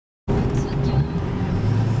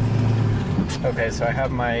Okay, so I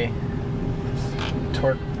have my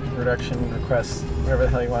torque reduction request, whatever the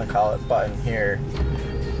hell you want to call it, button here.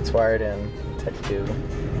 It's wired in Type 2.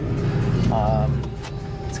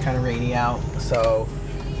 It's kind of rainy out, so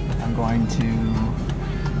I'm going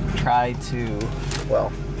to try to,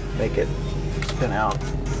 well, make it spin out.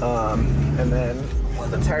 And then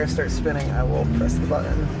when the tires start spinning, I will press the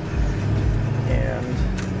button and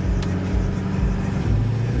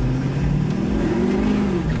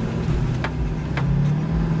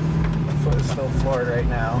the foot is still floored right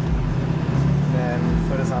now. And then the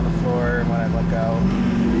foot is on the floor, and when I let go,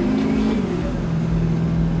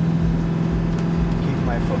 keep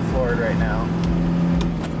my foot floored right now.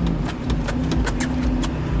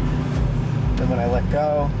 Then when I let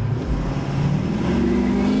go,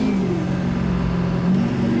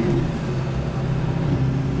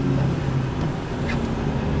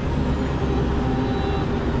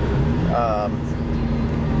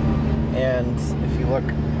 and if you look,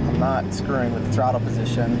 I'm not screwing with the throttle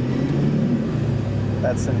position.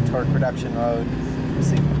 That's in torque reduction mode. You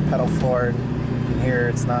see pedal floored. In here,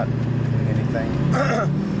 it's not doing anything.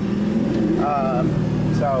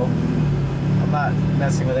 So I'm not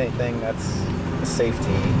messing with anything that's a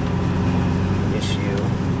safety issue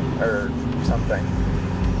or something.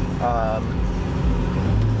 I'm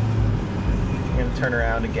gonna turn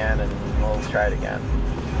around again and we'll try it again.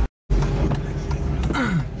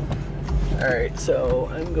 Alright, so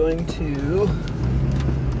I'm going to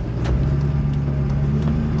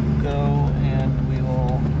go